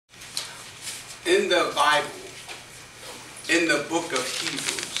In the Bible, in the book of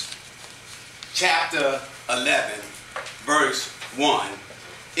Hebrews, chapter 11, verse 1,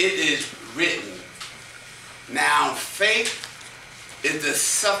 it is written, "Now faith is the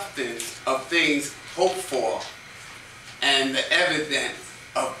substance of things hoped for and the evidence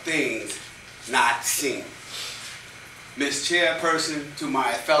of things not seen." Miss Chairperson, to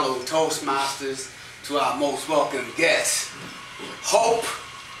my fellow Toastmasters, to our most welcome guests, hope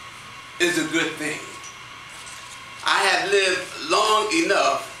is a good thing. I have lived long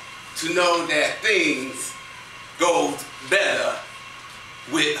enough to know that things go better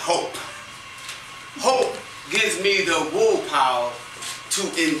with hope. Hope gives me the willpower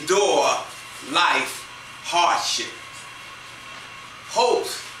to endure life hardship. Hope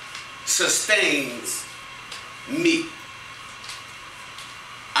sustains me.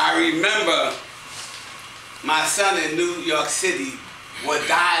 I remember my son in New York City was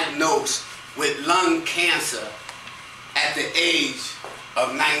diagnosed with lung cancer at the age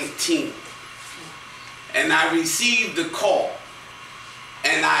of 19. And I received the call,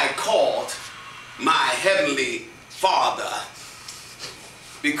 and I called my Heavenly Father.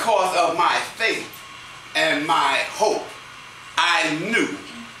 Because of my faith and my hope, I knew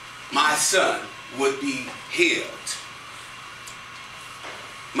my son would be healed.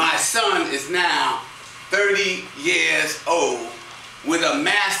 My son is now 30 years old with a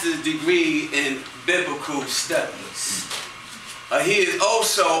master's degree in biblical studies. He is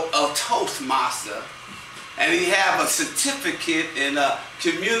also a Toastmaster, and he has a certificate in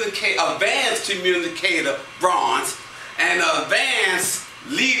advanced communicator bronze and advanced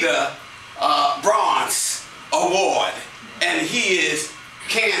leader bronze award, and he is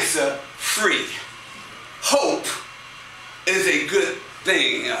cancer free. Hope is a good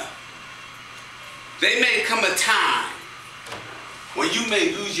thing. There may come a time when you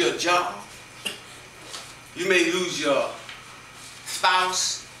may lose your job, you may lose your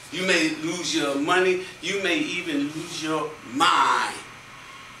spouse, you may lose your money, you may even lose your mind.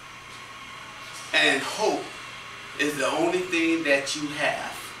 And hope is the only thing that you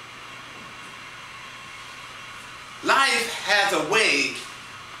have. Life has a way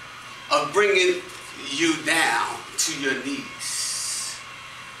of bringing you down to your knees,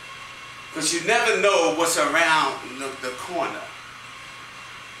 because you never know what's around the corner.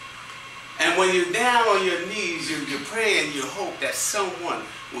 And when you're down on your knees, you pray and you hope that someone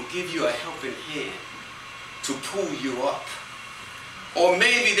will give you a helping hand to pull you up. Or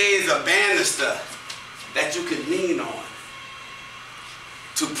maybe there is a banister that you can lean on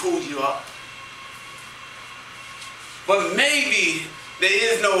to pull you up. But maybe there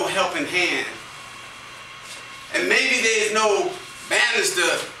is no helping hand. And maybe there is no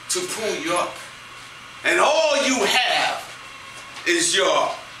banister to pull you up. And all you have is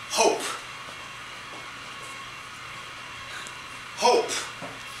your hope. Hope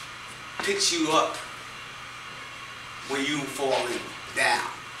picks you up when you're falling down.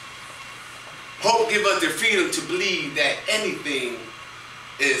 Hope gives us the freedom to believe that anything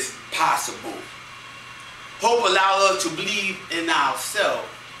is possible. Hope allows us to believe in ourselves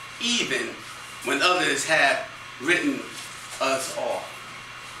even when others have written us off.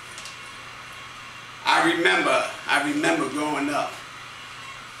 I remember growing up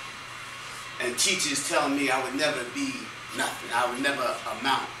and teachers telling me I would never be nothing. I would never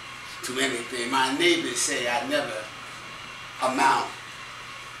amount to anything. My neighbors say I never amount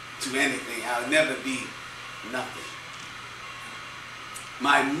to anything. I would never be nothing.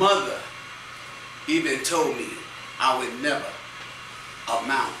 My mother even told me I would never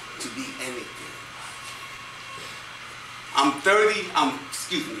amount to be anything. I'm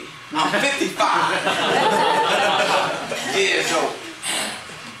 55 years old.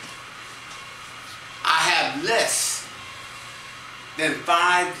 I have less than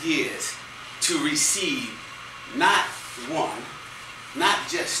 5 years to receive not one, not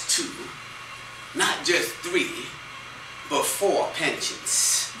just two, not just three, but 4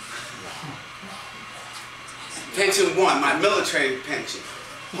 pensions. Pension 1, my military pension,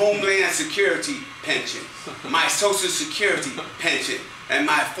 Homeland Security pension, my Social Security pension, and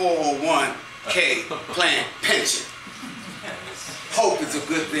my 401k plan pension. Hope is a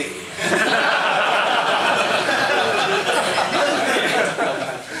good thing.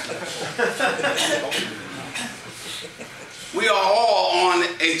 We are all on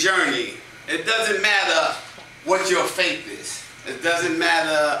a journey. It doesn't matter what your faith is. It doesn't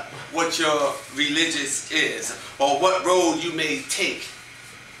matter what your religious is or what road you may take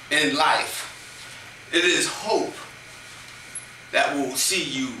in life. It is hope that will see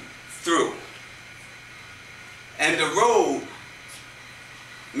you through. And the road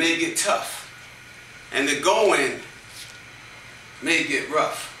may get tough. And the going may get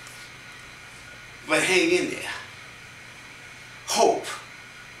rough, but hang in there. Hope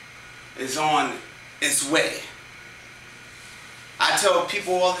is on its way. I tell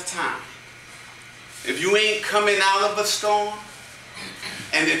people all the time, if you ain't coming out of a storm,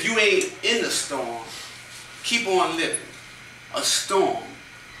 and if you ain't in the storm, keep on living. A storm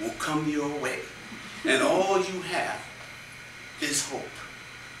will come your way, and all you have is hope.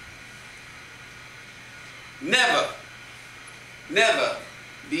 Never, never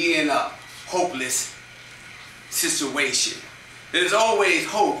be in a hopeless situation. There's always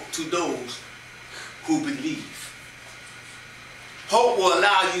hope to those who believe. Hope will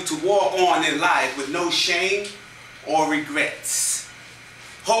allow you to walk on in life with no shame or regrets.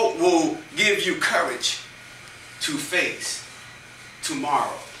 Hope will give you courage to face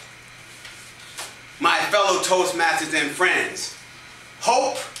tomorrow. My fellow Toastmasters and friends,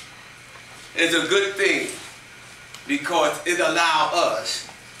 hope is a good thing because it allows us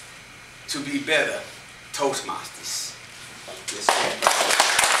to be better Toastmasters. Yes, sir.